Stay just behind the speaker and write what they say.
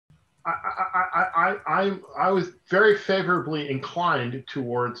I was very favorably inclined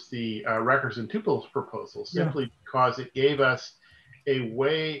towards the records and tuples proposal simply because it gave us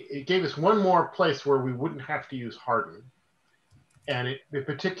it gave us one more place where we wouldn't have to use harden. And in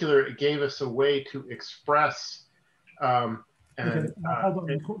particular, it gave us a way to express. Okay, hold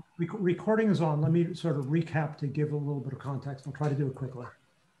on. Recording is on. Let me sort of recap to give a little bit of context. I'll try to do it quickly.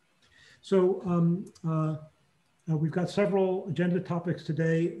 So we've got several agenda topics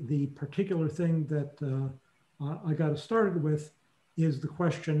today. The particular thing that I got us started with is the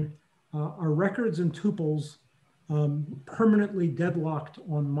question, are records and tuples permanently deadlocked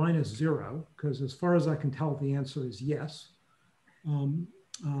on -0? Because as far as I can tell, the answer is yes.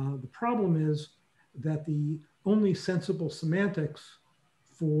 The problem is that the only sensible semantics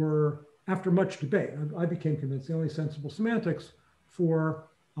for, after much debate, I became convinced the only sensible semantics for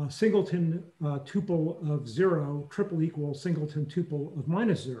a singleton tuple of 0 triple equal singleton tuple of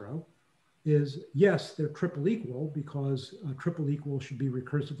 -0 is yes, they're triple equal because triple equal should be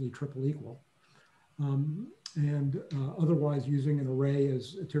recursively triple equal. Otherwise using an array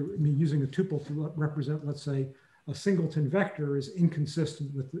using a tuple to represent, let's say, a singleton vector is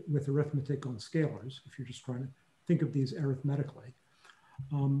inconsistent with arithmetic on scalars, if you're just trying to think of these arithmetically.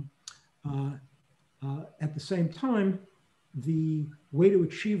 At the same time, the way to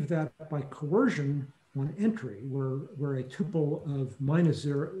achieve that by coercion on entry, where a tuple of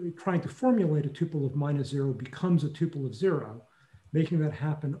 -0, trying to formulate a tuple of -0 becomes a tuple of 0, making that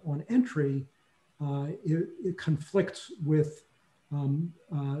happen on entry, it conflicts with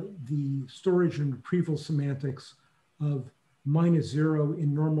the storage and retrieval semantics of -0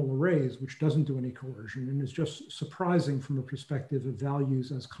 in normal arrays, which doesn't do any coercion and is just surprising from a perspective of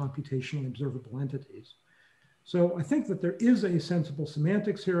values as computationally observable entities. So I think that there is a sensible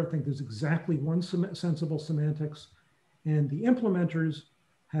semantics here. I think there's exactly one sensible semantics, and the implementers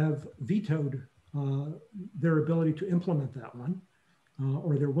have vetoed their ability to implement that one,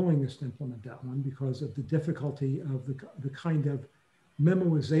 or their willingness to implement that one because of the difficulty of the kind of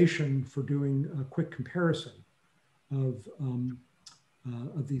memoization for doing a quick comparison of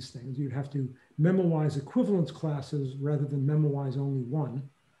these things. You'd have to memoize equivalence classes rather than memoize only one.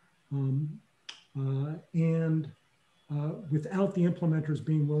 Without the implementers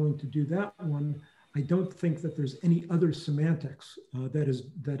being willing to do that one, I don't think that there's any other semantics that is,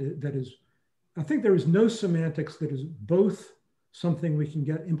 I think there is no semantics that is both something we can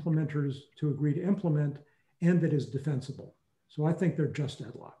get implementers to agree to implement and that is defensible. So I think they're just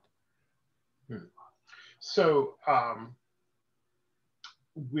deadlocked. So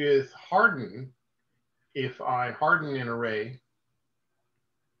with harden, if I harden an array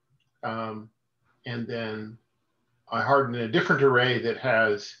and then I harden a different array that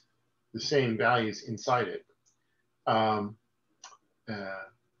has the same values inside it,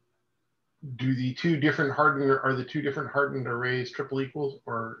 do the two different hardened arrays triple equals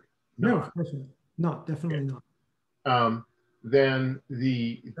or not? No, of course not. Definitely not. Then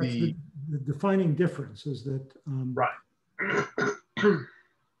the defining difference is that right.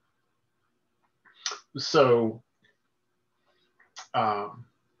 So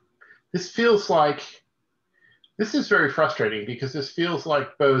this feels like, this is very frustrating because this feels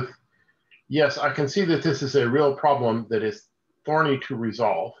like both, yes, I can see that this is a real problem that is thorny to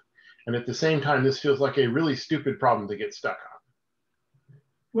resolve, and at the same time, this feels like a really stupid problem to get stuck on.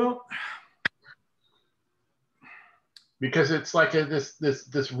 Well, because it's like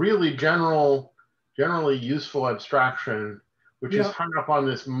this really generally useful abstraction, which is hung up on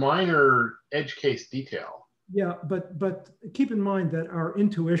this minor edge case detail. Yeah, but keep in mind that our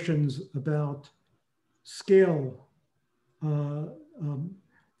intuitions about scale,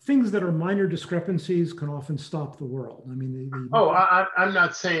 things that are minor discrepancies can often stop the world. I mean, I'm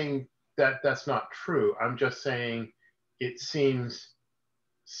not saying that that's not true. I'm just saying it seems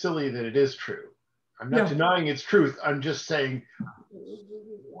silly that it is true. I'm not denying its truth. I'm just saying,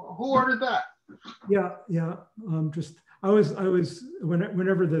 who ordered that? Yeah. I was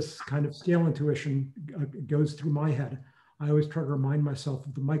whenever this kind of scale intuition goes through my head, I always try to remind myself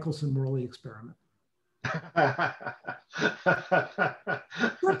of the Michelson-Morley experiment. Such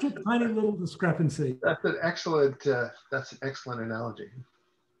a tiny little discrepancy. That's an excellent analogy.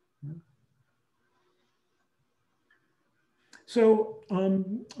 Yeah. So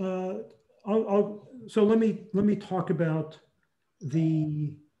so let me talk about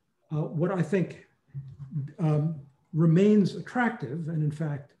the what I think remains attractive, and in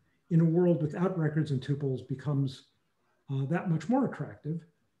fact, in a world without records and tuples becomes that much more attractive,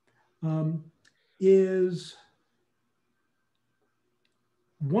 is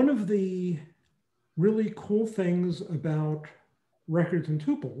one of the really cool things about records and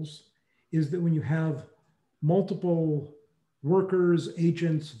tuples is that when you have multiple workers,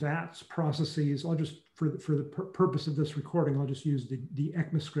 agents, VATs, processes, I'll just, for the purpose of this recording, I'll just use the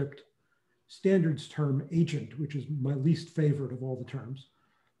ECMAScript standards term agent, which is my least favorite of all the terms,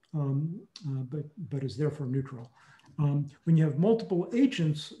 but is therefore neutral. When you have multiple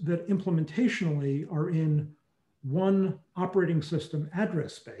agents that implementationally are in one operating system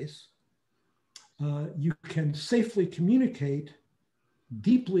address space, you can safely communicate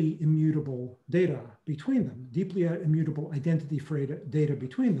deeply immutable data between them, deeply immutable identity for data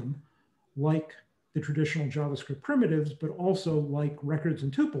between them, like the traditional JavaScript primitives, but also like records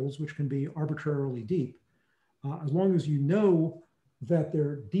and tuples, which can be arbitrarily deep. As long as you know that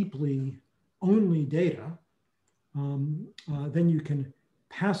they're deeply only data, then you can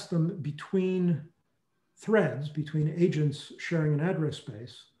pass them between threads, between agents sharing an address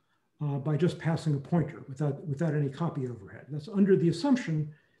space, by just passing a pointer without any copy overhead. That's under the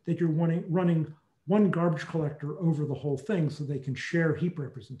assumption that you're running one garbage collector over the whole thing so they can share heap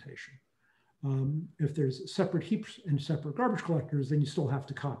representation. If there's separate heaps and separate garbage collectors, then you still have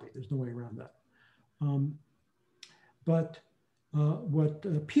to copy. There's no way around that. What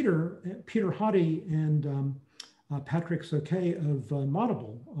Peter Hottie and Patrick Soquet of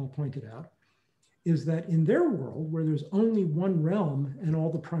Moddable pointed out is that in their world, where there's only one realm and all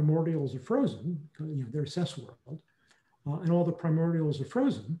the primordials are frozen, you know, their SES world, and all the primordials are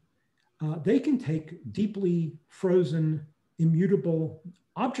frozen, they can take deeply frozen, immutable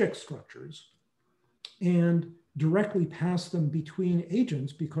object structures and directly pass them between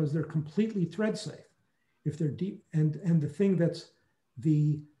agents because they're completely thread safe. If they're deep, and the thing that's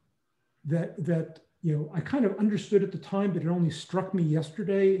that you know, I kind of understood at the time, but it only struck me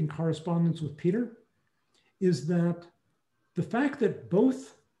yesterday in correspondence with Peter, is that the fact that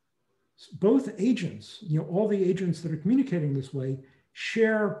both agents, you know, all the agents that are communicating this way,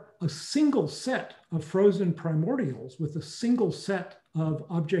 share a single set of frozen primordials with a single set of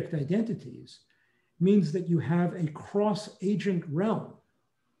object identities means that you have a cross-agent realm,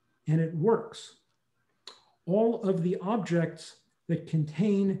 and it works. All of the objects that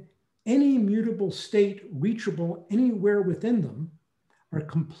contain any mutable state reachable anywhere within them are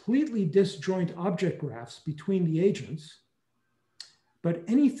completely disjoint object graphs between the agents, but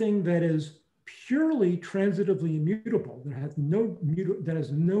anything that is purely transitively immutable, that has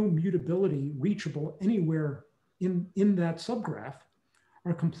no mutability reachable anywhere in that subgraph,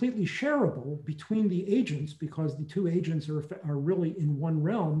 are completely shareable between the agents because the two agents are really in one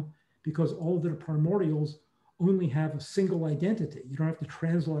realm because all of their primordials only have a single identity. You don't have to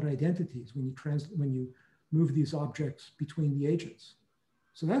translate identities when you move these objects between the agents.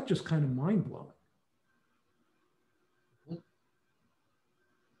 So that's just kind of mind-blowing.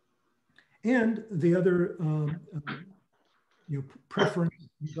 And the other you know, preference,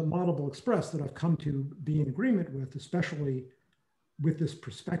 the Moddable Express that I've come to be in agreement with, especially with this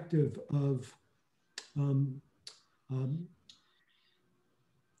perspective of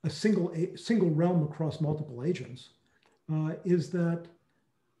a single realm across multiple agents, is that,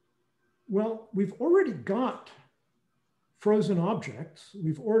 well, we've already got frozen objects.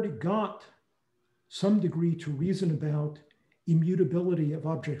 We've already got some degree to reason about immutability of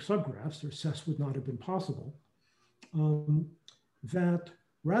object subgraphs, or SES would not have been possible, that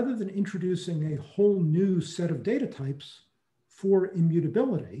rather than introducing a whole new set of data types for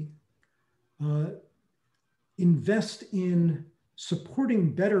immutability, invest in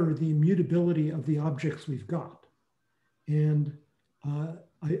supporting better the immutability of the objects we've got. And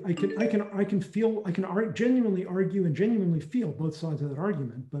I can genuinely argue and genuinely feel both sides of that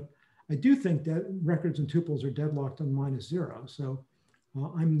argument, but I do think that records and tuples are deadlocked on -0. So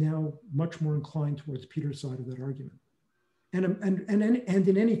I'm now much more inclined towards Peter's side of that argument. And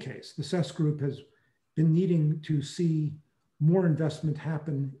in any case, the SES group has been needing to see more investment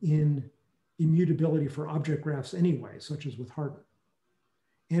happen in immutability for object graphs anyway, such as with Harden,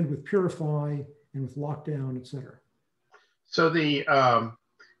 and with Purify, and with Lockdown, et cetera. So the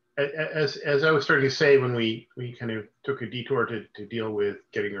as I was starting to say when we kind of took a detour to deal with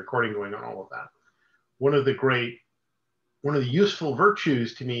getting recording going on all of that, one of the useful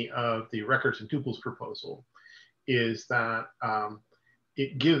virtues to me of the records and tuples proposal is that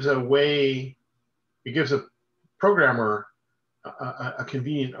it gives a programmer a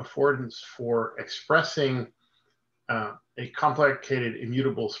convenient affordance for expressing a complicated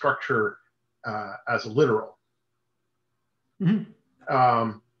immutable structure as a literal.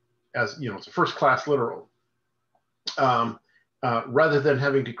 Mm-hmm. As you know, it's a first-class literal, rather than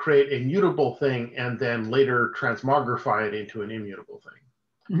having to create a mutable thing and then later transmogrify it into an immutable thing.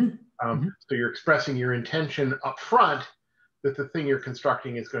 Mm-hmm. So you're expressing your intention up front, that the thing you're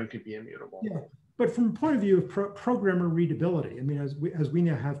constructing is going to be immutable. Yeah, but from the point of view of programmer readability, I mean, as we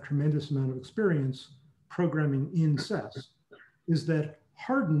now have tremendous amount of experience programming in SES, is that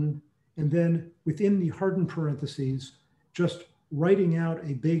harden, and then within the harden parentheses, just writing out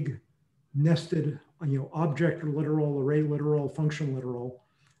a big nested, object literal, array literal, function literal,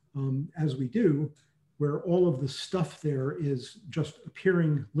 as we do, where all of the stuff there is just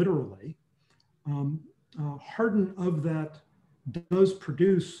appearing literally. Harden of that does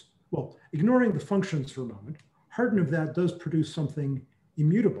produce, well, ignoring the functions for a moment, harden of that does produce something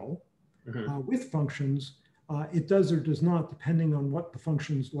immutable. With functions. It does or does not, depending on what the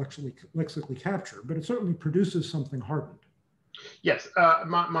functions lexically capture, but it certainly produces something hardened. Yes,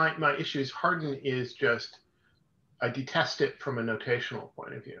 my issue is harden is just, I detest it from a notational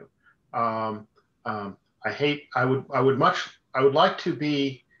point of view. I would like to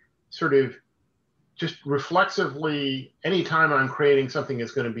be sort of just reflexively, anytime I'm creating something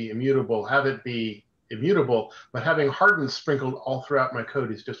that's going to be immutable, have it be immutable, but having harden sprinkled all throughout my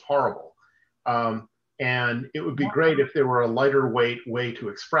code is just horrible. And it would be great if there were a lighter weight way to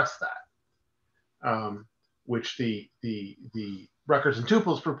express that, which the records and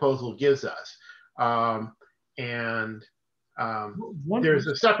tuples proposal gives us. There's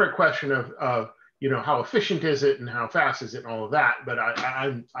a separate question of how efficient is it and how fast is it and all of that. But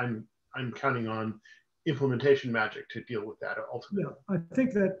I'm counting on implementation magic to deal with that ultimately. Yeah, I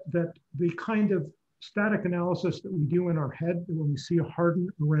think that the kind of static analysis that we do in our head when we see a harden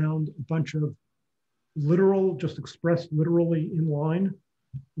around a bunch of literal, just expressed literally in line,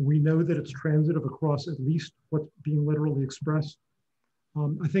 we know that it's transitive across at least what's being literally expressed.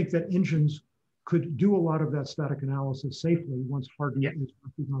 I think that engines could do a lot of that static analysis safely once harden is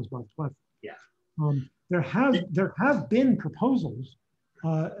recognized by the platform. Yeah. There have been proposals,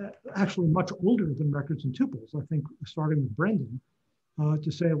 actually much older than records and tuples, I think starting with Brendan,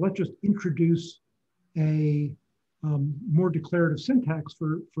 to say, let's just introduce a more declarative syntax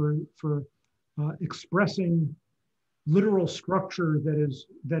for expressing literal structure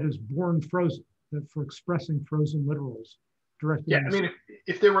that is born frozen, that for expressing frozen literals directly. Yeah, I mean,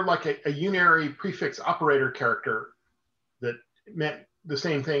 if there were like a unary prefix operator character that meant the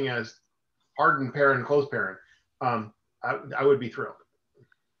same thing as harden parent, close parent, I would be thrilled.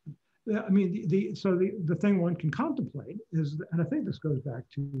 Yeah, I mean, the thing one can contemplate is, and I think this goes back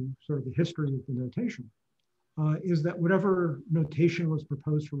to sort of the history of the notation, is that whatever notation was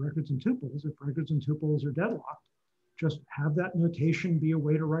proposed for records and tuples, if records and tuples are deadlocked, just have that notation be a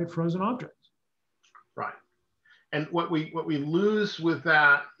way to write frozen objects. Right. And what we lose with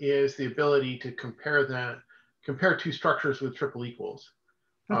that is the ability to compare two structures with triple equals,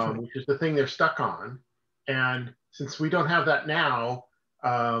 right. Which is the thing they're stuck on. And since we don't have that now,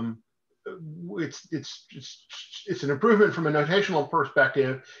 it's an improvement from a notational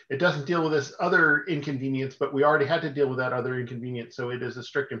perspective. It doesn't deal with this other inconvenience, but we already had to deal with that other inconvenience, so it is a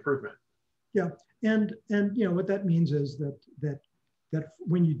strict improvement. Yeah, and what that means is that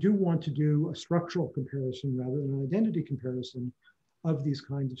when you do want to do a structural comparison rather than an identity comparison of these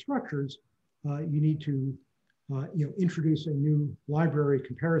kinds of structures, you need to introduce a new library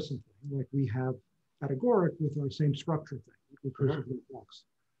comparison thing, like we have at Agoric with our same structure thing, recursively blocks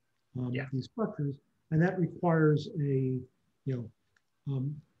these structures, and that requires a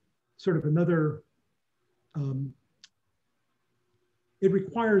sort of another. It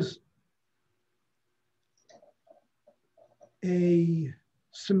requires a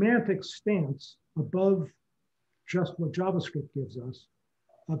semantic stance above just what JavaScript gives us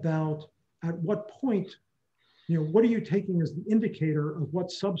about at what point, what are you taking as the indicator of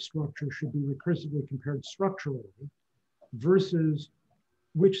what substructure should be recursively compared structurally versus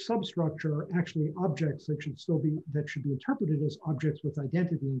which substructure are actually objects that should be interpreted as objects with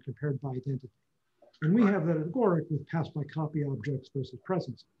identity and compared by identity. And we have that at Agoric with pass by copy objects versus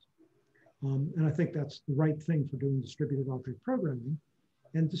presences. And I think that's the right thing for doing distributed object programming.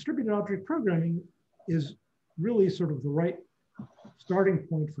 And distributed object programming is really sort of the right starting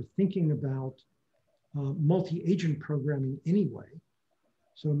point for thinking about multi-agent programming anyway.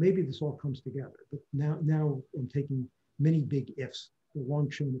 So maybe this all comes together. But now I'm taking many big ifs, the long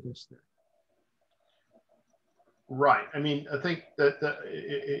chain of ifs there. Right. I mean, I think that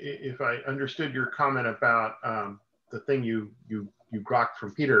if I understood your comment about the thing you grokked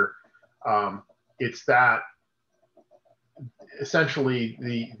from Peter, it's that essentially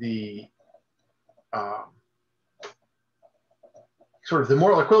the sort of the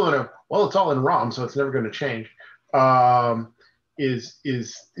moral equivalent of, well, it's all in ROM, so it's never going to change, is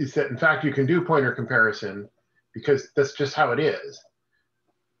that in fact you can do pointer comparison because that's just how it is.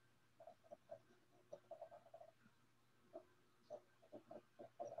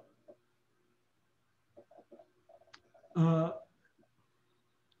 I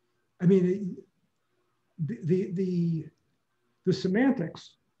mean, the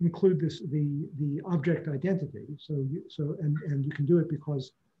semantics include the object identity. And you can do it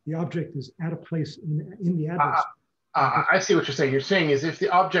because the object is at a place in the address. I see what you're saying. You're saying is if the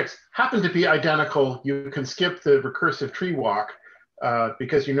objects happen to be identical, you can skip the recursive tree walk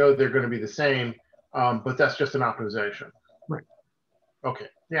because you know they're going to be the same, but that's just an optimization. Right. Okay.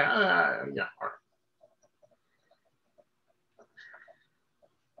 Yeah. Yeah. All right.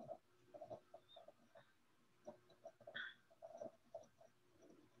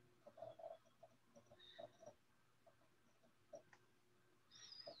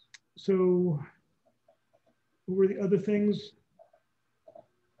 So what were the other things?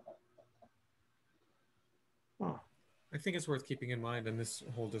 I think it's worth keeping in mind in this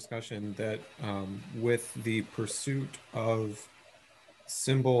whole discussion that with the pursuit of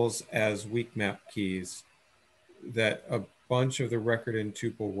symbols as weak map keys, that a bunch of the record and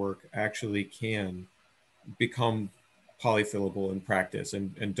tuple work actually can become polyfillable in practice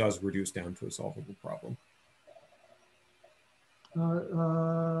and does reduce down to a solvable problem.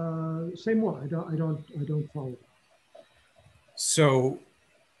 Say more. I don't follow. So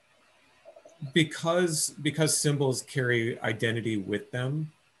because symbols carry identity with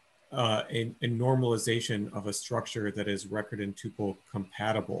them, a normalization of a structure that is record and tuple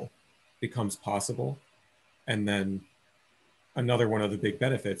compatible becomes possible. And then another one of the big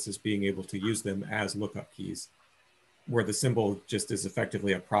benefits is being able to use them as lookup keys, where the symbol just is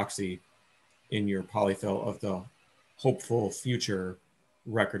effectively a proxy in your polyfill of the hopeful future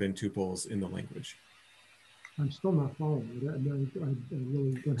record and tuples in the language. I'm still not following. I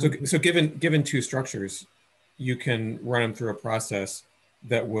really don't have so given two structures, you can run them through a process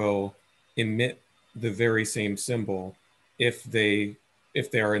that will emit the very same symbol if they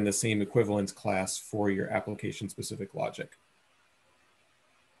are in the same equivalence class for your application specific logic.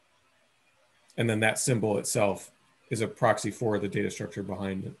 And then that symbol itself is a proxy for the data structure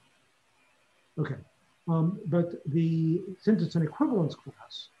behind it. Okay, but since it's an equivalence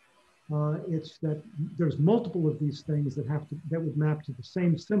class, it's that there's multiple of these things that would map to the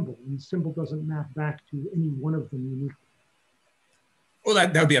same symbol, and the symbol doesn't map back to any one of them uniquely. Well,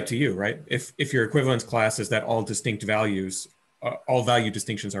 that would be up to you, right? If your equivalence class is that all distinct values, all value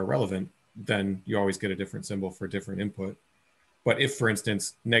distinctions are relevant, then you always get a different symbol for different input. But if, for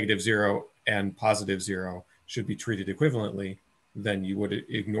instance, -0 and +0 should be treated equivalently, then you would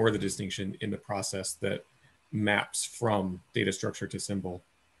ignore the distinction in the process that maps from data structure to symbol,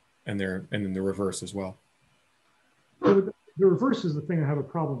 and then the reverse as well. So the reverse is the thing I have a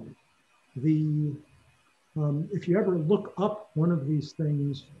problem with. If you ever look up one of these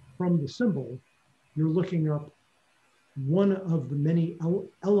things from the symbol, you're looking up one of the many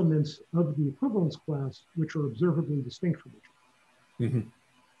elements of the equivalence class which are observably distinct from each other. Mm-hmm.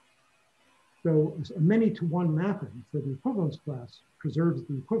 So a many-to-one mapping for the equivalence class preserves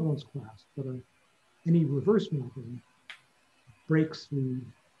the equivalence class, but any reverse mapping breaks the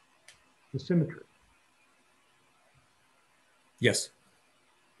symmetry. Yes.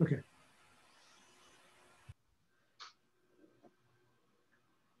 Okay.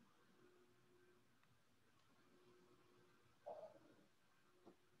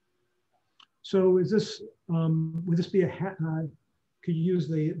 So is this, would this be could you use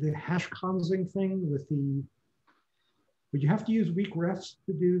the hash consing thing with would you have to use weak refs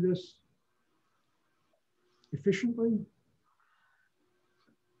to do this efficiently?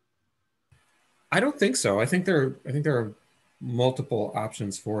 I don't think so. I think there are multiple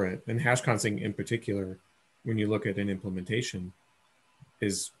options for it, and hash consing in particular, when you look at an implementation,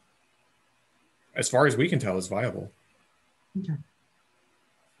 is, as far as we can tell, is viable. Okay.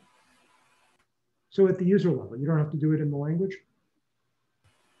 So at the user level, you don't have to do it in the language?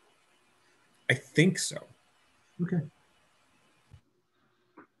 I think so. Okay.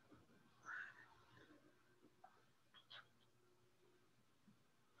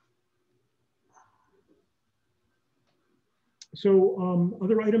 So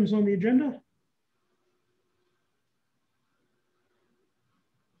other items on the agenda?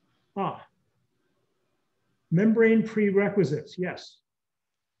 Membrane prerequisites, yes.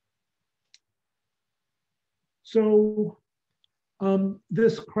 So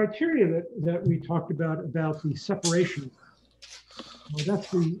this criteria that we talked about the separation, that's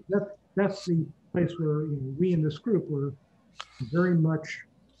the place where we in this group were very much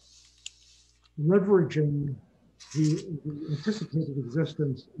leveraging the anticipated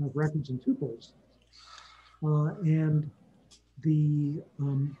existence of records and tuples, and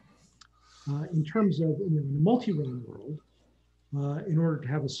in terms of in a multi-realm world, in order to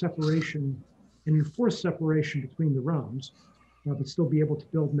have a separation and enforce separation between the realms, but still be able to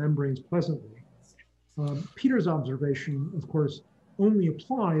build membranes pleasantly. Peter's observation, of course, only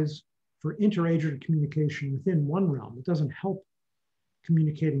applies for interagent communication within one realm. It doesn't help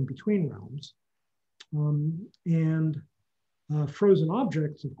communicating between realms. And frozen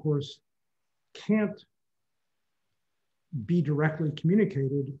objects, of course, can't be directly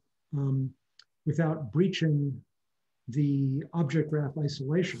communicated without breaching the object graph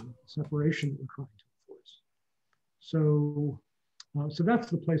isolation, separation that we're trying to enforce. So that's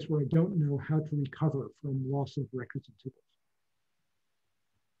the place where I don't know how to recover from loss of records and tuples.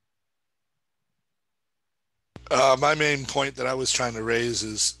 My main point that I was trying to raise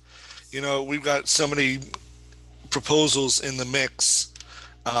is, we've got so many proposals in the mix,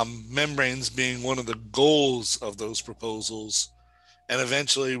 membranes being one of the goals of those proposals. And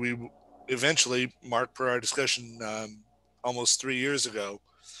eventually, Mark, per our discussion almost 3 years ago,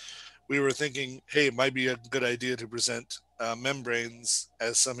 we were thinking, hey, it might be a good idea to present membranes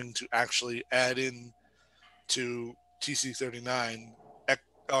as something to actually add in to TC39,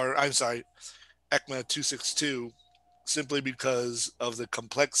 or I'm sorry, ECMA 262, simply because of the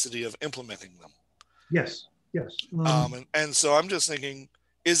complexity of implementing them. Yes, yes. And so I'm just thinking,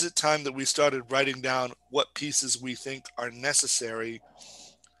 is it time that we started writing down what pieces we think are necessary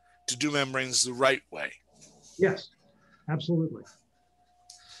to do membranes the right way? Yes, absolutely.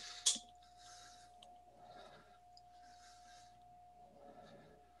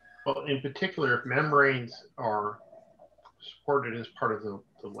 Well, in particular, if membranes are supported as part of the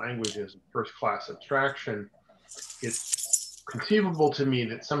language as a first-class abstraction, it's conceivable to me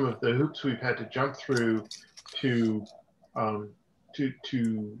that some of the hoops we've had to jump through to do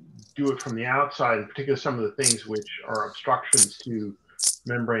it from the outside, in particular some of the things which are obstructions to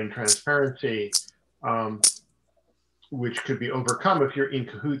membrane transparency, which could be overcome if you're in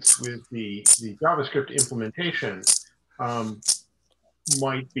cahoots with the JavaScript implementation,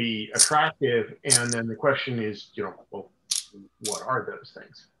 might be attractive. And then the question is, well, what are those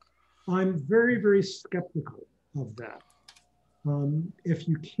things? I'm very, very skeptical of that. If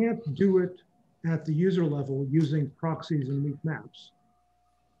you can't do it at the user level using proxies and weak maps,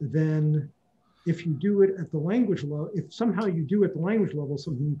 then if you do it at the language level, if somehow you do at the language level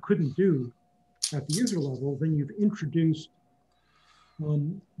something you couldn't do at the user level, then you've introduced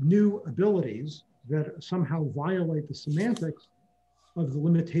new abilities that somehow violate the semantics of the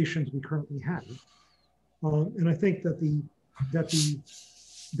limitations we currently have. And I think that the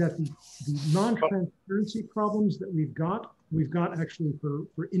non-transparency problems that we've got actually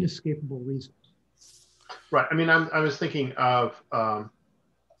for inescapable reasons. Right. I mean, I was thinking of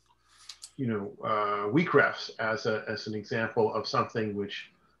weak refs as an example of something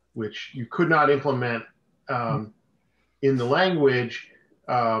which you could not implement in the language.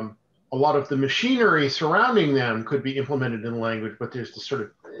 A lot of the machinery surrounding them could be implemented in the language, but there's this sort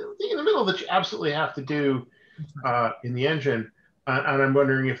of thing in the middle that you absolutely have to do in the engine. And I'm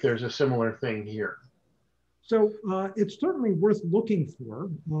wondering if there's a similar thing here. So it's certainly worth looking for.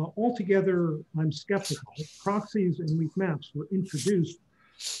 Altogether, I'm skeptical. Proxies and weak maps were introduced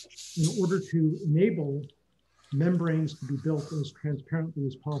in order to enable membranes to be built as transparently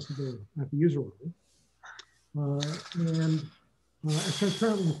as possible at the user level. And as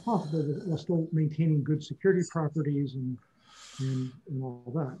transparently as possible while still maintaining good security properties and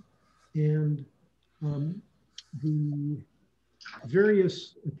all that. And the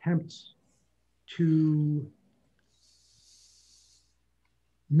various attempts to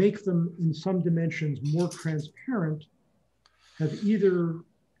make them in some dimensions more transparent have either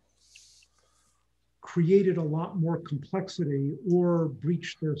created a lot more complexity or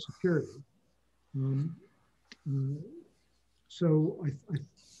breached their security.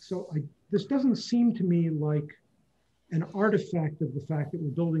 This doesn't seem to me like an artifact of the fact that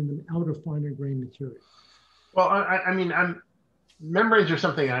we're building them out of finer grained material. Well, I mean, membranes are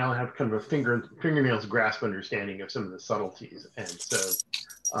something I only have kind of a fingernails grasp understanding of some of the subtleties, and so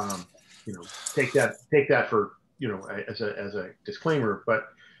take that for as a disclaimer. But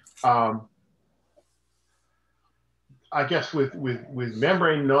I guess with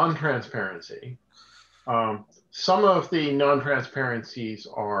membrane non-transparency, some of the non-transparencies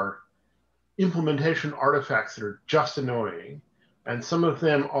are implementation artifacts that are just annoying, and some of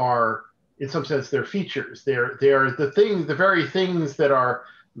them are, in some sense, they're features. They are the very things that are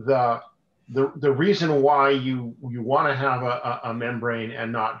the reason why you want to have a membrane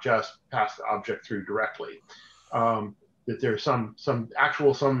and not just pass the object through directly. That there's some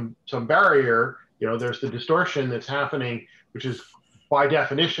barrier. There's the distortion that's happening, which is by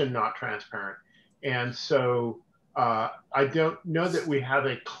definition not transparent. And so I don't know that we have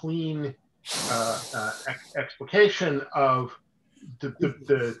a clean explication of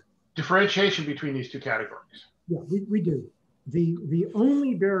the differentiation between these two categories. Yeah, we do. The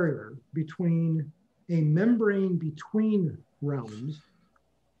only barrier between a membrane between realms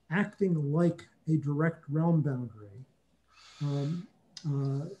acting like a direct realm boundary,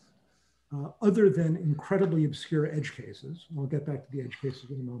 other than incredibly obscure edge cases, I'll get back to the edge cases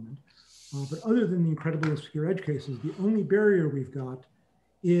in a moment, but other than the incredibly obscure edge cases, the only barrier we've got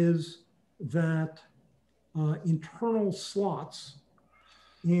is that internal slots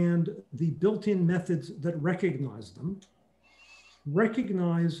and the built-in methods that recognize them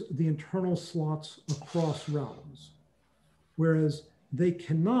recognize the internal slots across realms, whereas they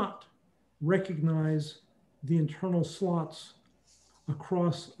cannot recognize the internal slots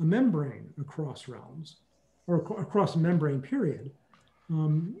across a membrane across realms, or across a membrane period,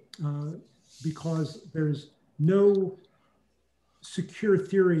 because there's no secure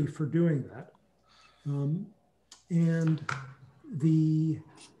theory for doing that. And the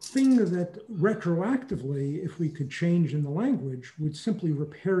thing that retroactively, if we could change in the language, would simply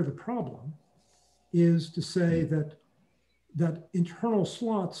repair the problem is to say that internal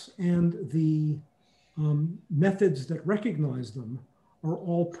slots and the methods that recognize them are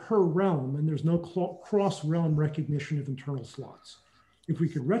all per realm, and there's no cross-realm recognition of internal slots. If we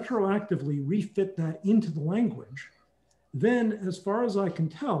could retroactively refit that into the language, then as far as I can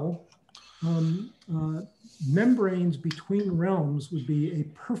tell, membranes between realms would be a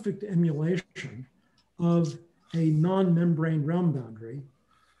perfect emulation of a non-membrane realm boundary,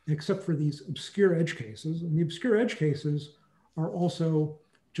 except for these obscure edge cases. And the obscure edge cases are also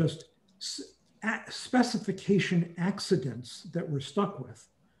just specification accidents that we're stuck with,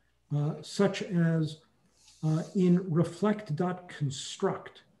 such as in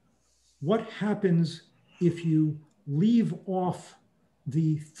reflect.construct. What happens if you leave off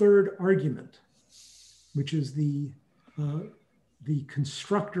the third argument, which is the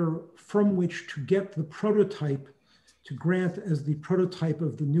constructor from which to get the prototype to grant as the prototype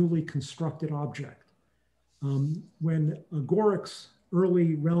of the newly constructed object? When Agoric's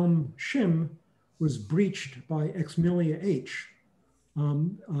early realm shim was breached by Xmilia H,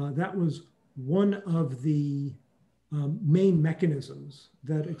 that was one of the main mechanisms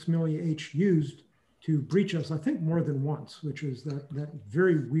that Xmilia H used to breach us, I think more than once, which is that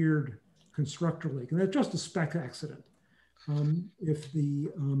very weird constructor leak. And that's just a spec accident. If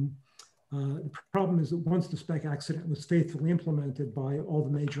the problem is that once the spec accident was faithfully implemented by all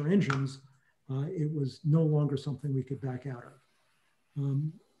the major engines, it was no longer something we could back out of.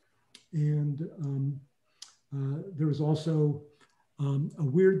 There was also a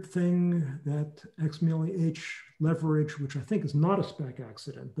weird thing that Xmilia H leveraged, which I think is not a spec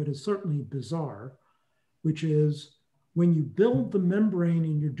accident, but is certainly bizarre, which is when you build the membrane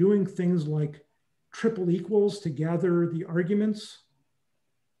and you're doing things like triple equals to gather the arguments,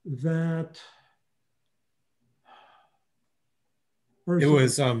 that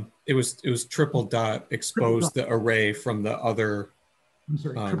it was triple dot exposed the array from the other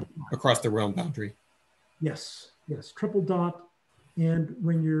across the realm boundary. Yes, triple dot. And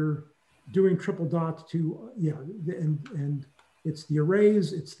when you're doing triple dot to, and it's the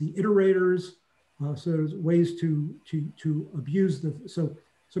arrays, it's the iterators. So there's ways to abuse the, so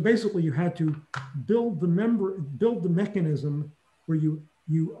basically you had to build the mechanism where you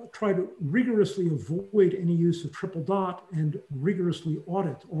try to rigorously avoid any use of triple dot and rigorously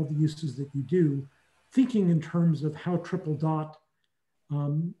audit all the uses that you do, thinking in terms of how triple dot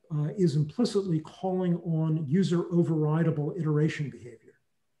is implicitly calling on user overridable iteration behavior.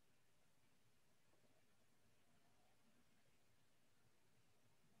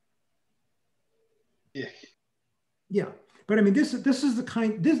 Yeah, but I mean, this is the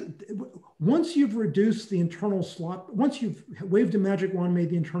kind, once you've reduced the internal slot, once you've waved a magic wand, made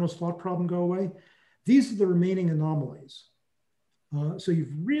the internal slot problem go away, these are the remaining anomalies. So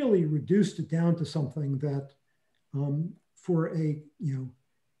you've really reduced it down to something that for a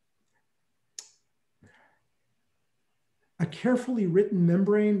carefully written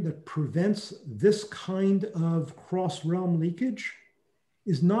membrane that prevents this kind of cross-realm leakage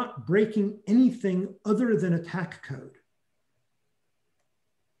is not breaking anything other than attack code,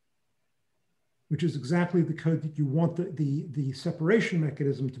 which is exactly the code that you want the separation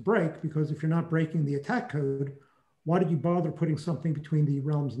mechanism to break, because if you're not breaking the attack code, why did you bother putting something between the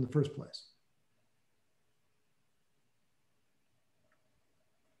realms in the first place?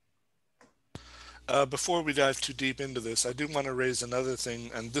 Before we dive too deep into this, I do want to raise another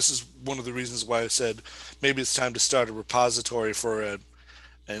thing, and this is one of the reasons why I said maybe it's time to start a repository for an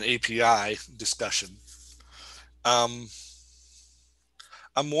API discussion.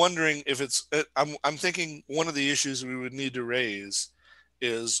 I'm wondering if it's, I'm thinking one of the issues we would need to raise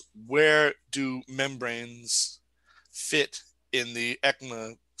is where do membranes fit in the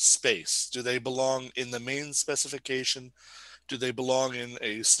ECMA space? Do they belong in the main specification? Do they belong in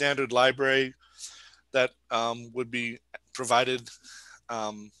a standard library that would be provided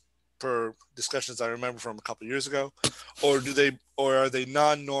per discussions I remember from a couple of years ago? Or are they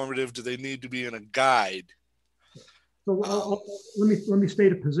non-normative? Do they need to be in a guide? So let me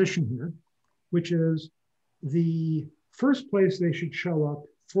state a position here, which is the first place they should show up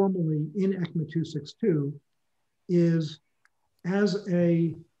formally in ECMA 262 is as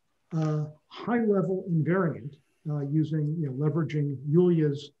a high-level invariant using, leveraging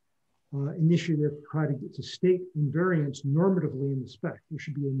Yulia's initiative to try to state invariance normatively in the spec. There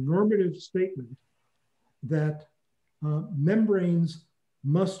should be a normative statement that membranes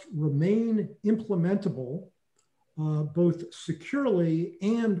must remain implementable both securely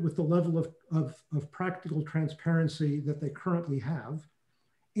and with the level of practical transparency that they currently have,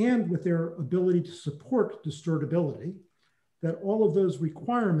 and with their ability to support distortability, that all of those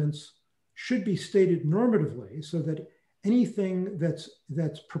requirements should be stated normatively so that anything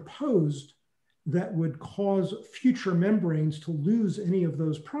that's proposed that would cause future membranes to lose any of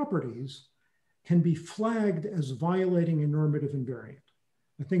those properties can be flagged as violating a normative invariant.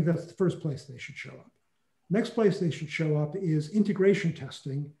 I think that's the first place they should show up. Next place they should show up is integration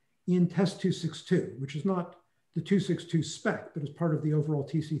testing in test 262, which is not the 262 spec, but is part of the overall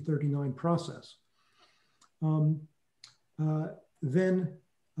TC39 process. Then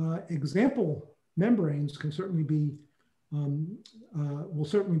example membranes can certainly be, will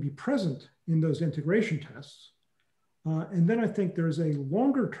certainly be present in those integration tests. And then I think there's a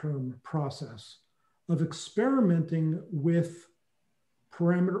longer term process of experimenting with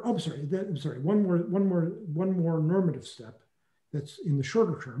parameter, one more normative step that's in the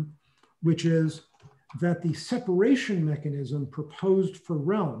shorter term, which is that the separation mechanism proposed for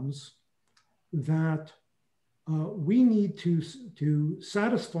realms, that we need to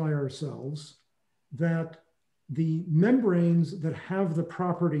satisfy ourselves that the membranes that have the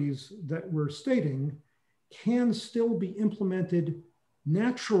properties that we're stating can still be implemented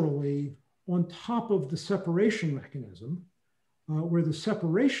naturally on top of the separation mechanism, where the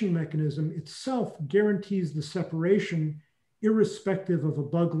separation mechanism itself guarantees the separation irrespective of a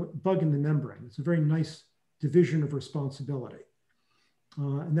bug in the membrane. It's a very nice division of responsibility.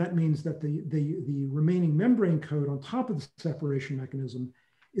 And that means that the remaining membrane code on top of the separation mechanism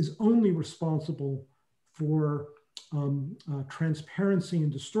is only responsible for transparency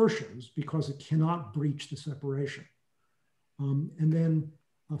and distortions because it cannot breach the separation. And then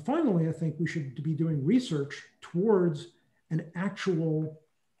finally, I think we should be doing research towards an actual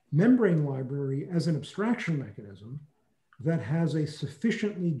membrane library as an abstraction mechanism that has a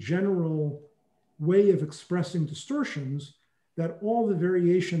sufficiently general way of expressing distortions that all the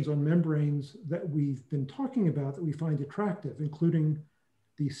variations on membranes that we've been talking about that we find attractive, including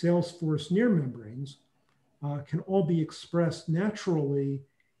the Salesforce near membranes, can all be expressed naturally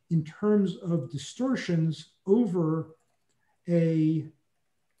in terms of distortions over a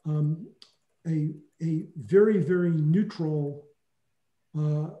very, very neutral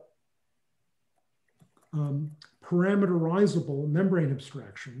parameterizable membrane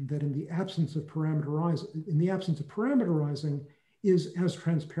abstraction that in the absence of parameterizing is as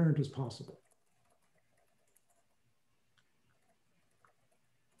transparent as possible.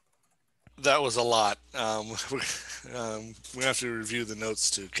 That was a lot. We have to review the notes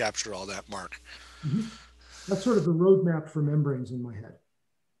to capture all that, Mark. Mm-hmm. That's sort of the roadmap for membranes in my head.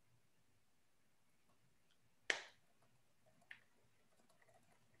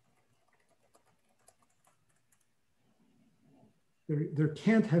 There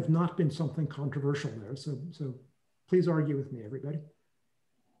can't have not been something controversial there. So please argue with me, everybody.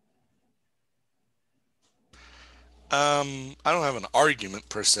 I don't have an argument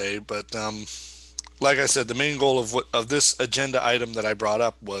per se, but like I said, the main goal of this agenda item that I brought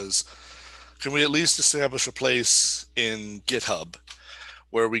up was, can we at least establish a place in GitHub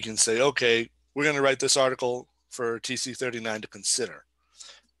where we can say, okay, we're going to write this article for TC39 to consider.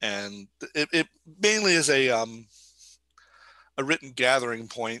 And it mainly is a written gathering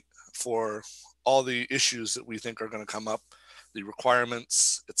point for all the issues that we think are going to come up, the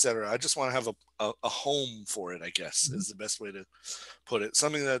requirements, etc. I just want to have a home for it, I guess, is the best way to put it.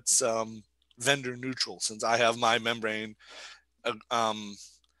 Something that's vendor neutral, since I have my membrane.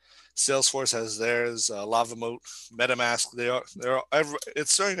 Salesforce has theirs, LavaMoat, MetaMask.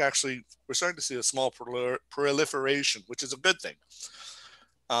 It's starting to actually, we're starting to see a small proliferation, which is a good thing.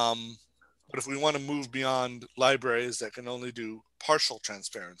 But if we want to move beyond libraries that can only do partial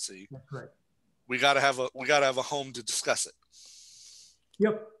transparency, That's right. we got to have a home to discuss it.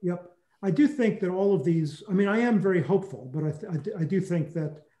 Yep, yep. I do think that all of these, I mean, I am very hopeful, but I do think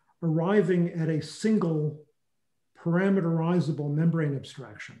that arriving at a single parameterizable membrane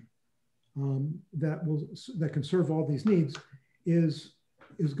abstraction that can serve all these needs is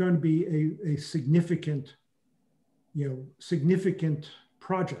going to be a significant, significant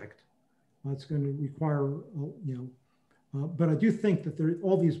project. It's going to require, but I do think that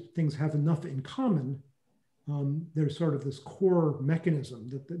all these things have enough in common. There's sort of this core mechanism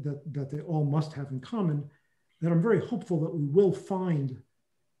that they all must have in common, that I'm very hopeful that we will find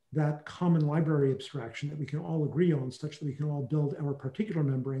that common library abstraction that we can all agree on, such that we can all build our particular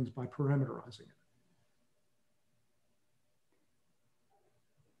membranes by parameterizing it.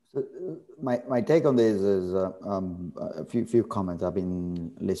 So my take on this is a few comments. I've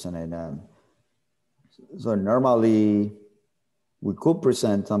been listening. So normally we could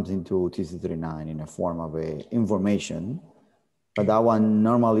present something to TC39 in a form of information, but that one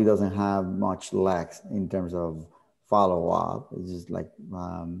normally doesn't have much legs in terms of follow-up. It's just like,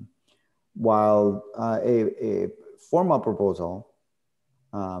 while a formal proposal,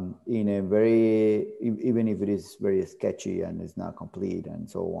 in a very, even if it is very sketchy and it's not complete and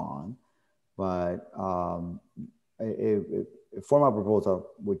so on, but a formal proposal,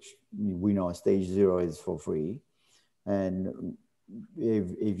 which we know stage 0 is for free. And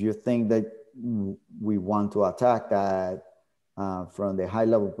if you think that we want to attack that from the high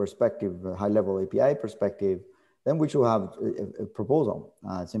level perspective, high level API perspective, then we should have a proposal,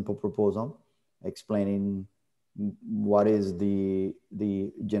 a simple proposal explaining what is the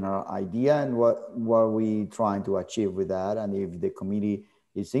general idea and what are we trying to achieve with that. And if the committee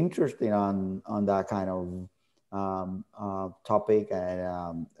is interested on that kind of topic,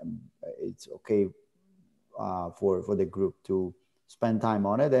 and it's okay for the group to spend time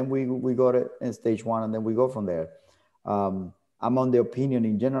on it, then we go to stage 1 and then we go from there. I'm on the opinion,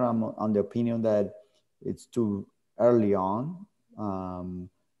 in general, I'm on the opinion that it's too early on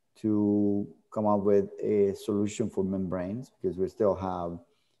to come up with a solution for membranes, because we still have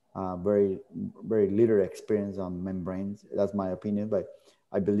very, very little experience on membranes. That's my opinion, but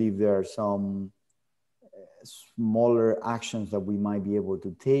I believe there are some smaller actions that we might be able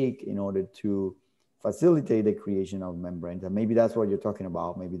to take in order to facilitate the creation of membranes. And maybe that's what you're talking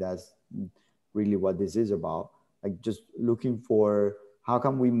about. Maybe that's really what this is about. Like just looking for how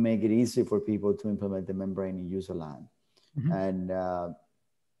can we make it easy for people to implement the membrane in user land. Mm-hmm. And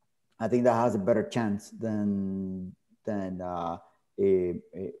I think that has a better chance than a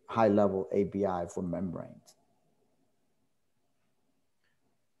high level API for membranes.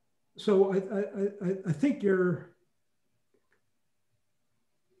 So I think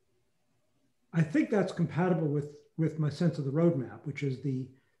I think that's compatible with my sense of the roadmap, which is the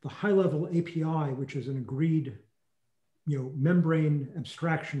high level API, which is an agreed, membrane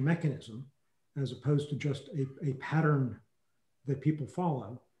abstraction mechanism, as opposed to just a pattern that people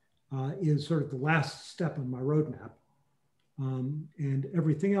follow, is sort of the last step on my roadmap. And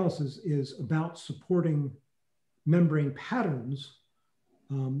everything else is about supporting membrane patterns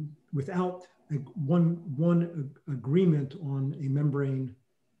without one agreement on a membrane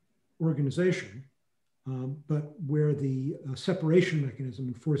organization, but where the separation mechanism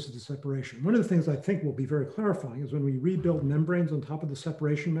enforces the separation. One of the things I think will be very clarifying is when we rebuild membranes on top of the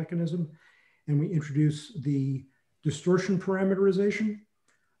separation mechanism and we introduce the distortion parameterization,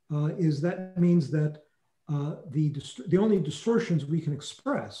 is that means that the only distortions we can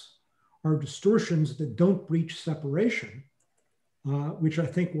express are distortions that don't breach separation, which I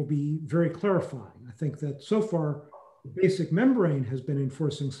think will be very clarifying. I think that so far, the basic membrane has been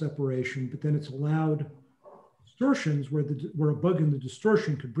enforcing separation, but then it's allowed distortions where a bug in the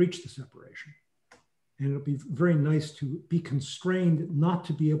distortion could breach the separation. And it'll be very nice to be constrained not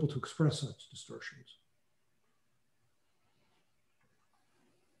to be able to express such distortions.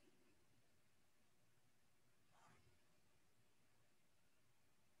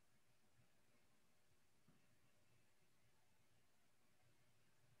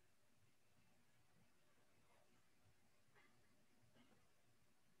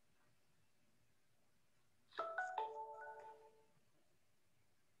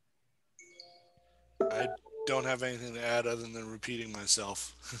 I don't have anything to add other than repeating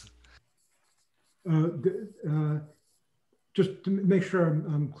myself. Just to make sure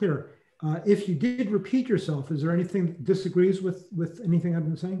I'm clear, if you did repeat yourself, is there anything that disagrees with anything I've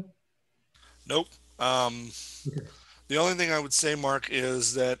been saying? Nope. Okay. The only thing I would say, Mark,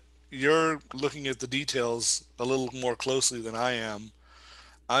 is that you're looking at the details a little more closely than I am.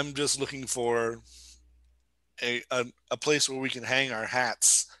 I'm just looking for a place where we can hang our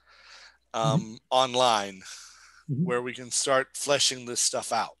hats online, where we can start fleshing this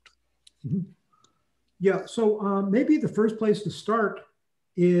stuff out. Yeah, so maybe the first place to start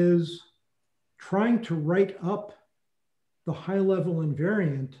is trying to write up the high-level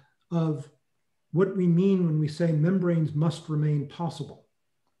invariant of what we mean when we say membranes must remain possible,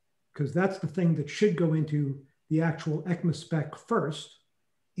 because that's the thing that should go into the actual ECMA spec first,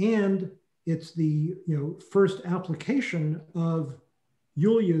 and it's the first application of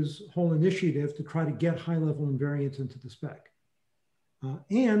Yulia's whole initiative to try to get high-level invariants into the spec.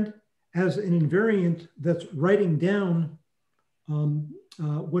 And as an invariant that's writing down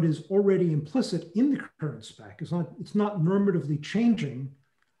what is already implicit in the current spec. It's not normatively changing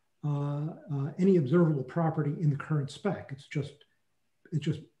any observable property in the current spec. It's just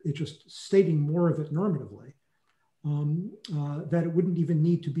stating more of it normatively. That it wouldn't even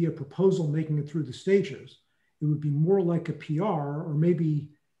need to be a proposal making it through the stages. It would be more like a PR, or maybe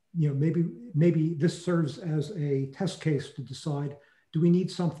this serves as a test case to decide, do we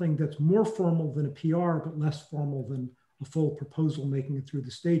need something that's more formal than a PR but less formal than a full proposal making it through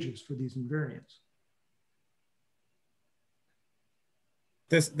the stages for these invariants?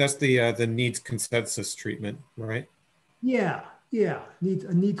 That's the needs consensus treatment, right? Yeah,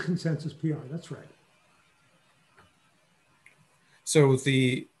 needs consensus PR. That's right. So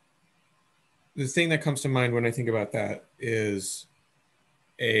the thing that comes to mind when I think about that is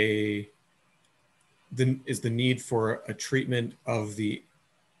the need for a treatment of the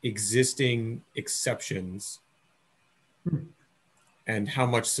existing exceptions and how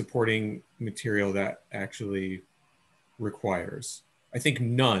much supporting material that actually requires. I think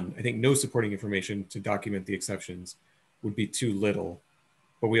no supporting information to document the exceptions would be too little,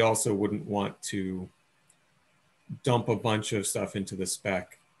 but we also wouldn't want to dump a bunch of stuff into the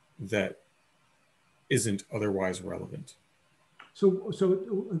spec that isn't otherwise relevant. So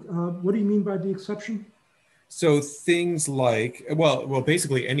what do you mean by the exception? So things like, well,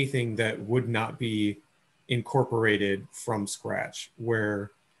 basically anything that would not be incorporated from scratch,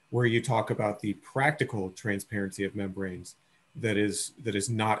 where you talk about the practical transparency of membranes that is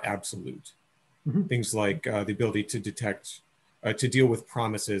not absolute. Things like the ability to detect, to deal with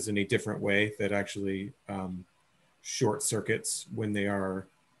promises in a different way that actually short circuits when they are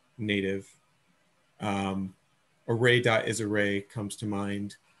native. Array.isArray comes to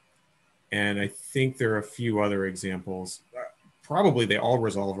mind. And I think there are a few other examples. Probably they all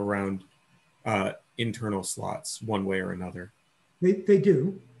resolve around internal slots one way or another. They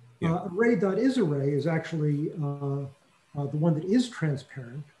do. Yeah. Array.isArray is actually the one that is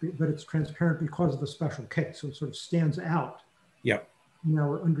transparent, but it's transparent because of a special case. So it sort of stands out. Yep. In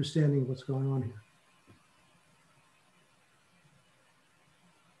our understanding of what's going on here.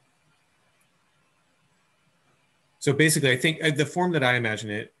 So basically, I think the form that I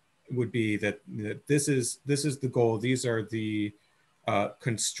imagine it would be that this is the goal. These are the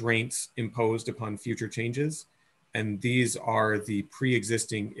constraints imposed upon future changes, and these are the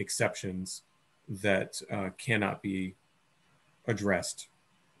pre-existing exceptions that cannot be addressed.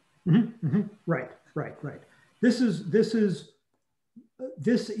 Right. This is the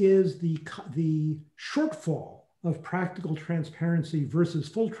shortfall of practical transparency versus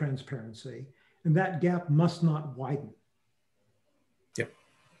full transparency, and that gap must not widen. Yep.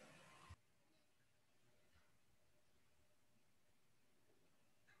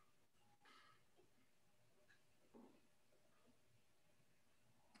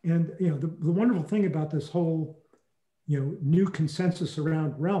 And the wonderful thing about this whole new consensus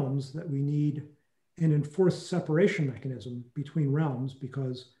around realms, that we need an enforced separation mechanism between realms,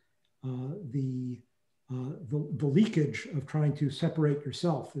 because the leakage of trying to separate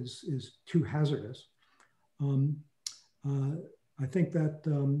yourself is too hazardous. I think that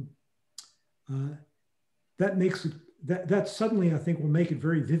that makes it, that suddenly I think will make it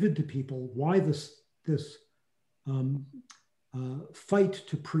very vivid to people why this fight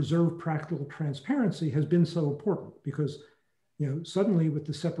to preserve practical transparency has been so important, because suddenly with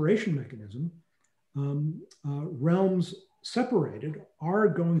the separation mechanism, realms separated are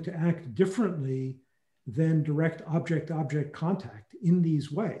going to act differently than direct object-object contact in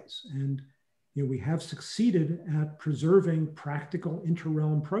these ways. And we have succeeded at preserving practical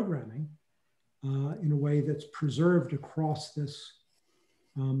inter-realm programming in a way that's preserved across this,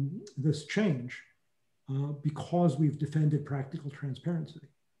 this change because we've defended practical transparency.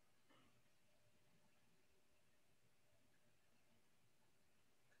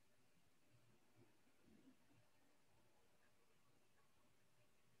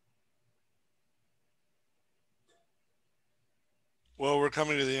 Well, we're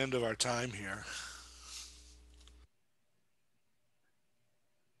coming to the end of our time here.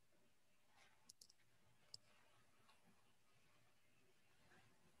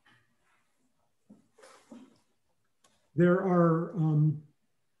 There are,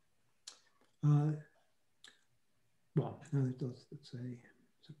 well, let's say,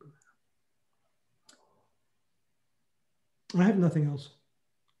 I have nothing else.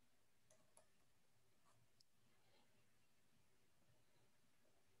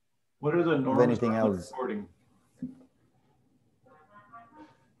 What are the norms anything for else? recording?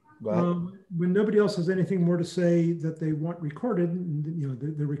 When nobody else has anything more to say that they want recorded, you know,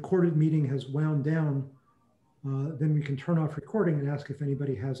 the recorded meeting has wound down, then we can turn off recording and ask if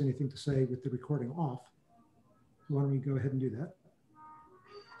anybody has anything to say with the recording off. Why don't we go ahead and do that?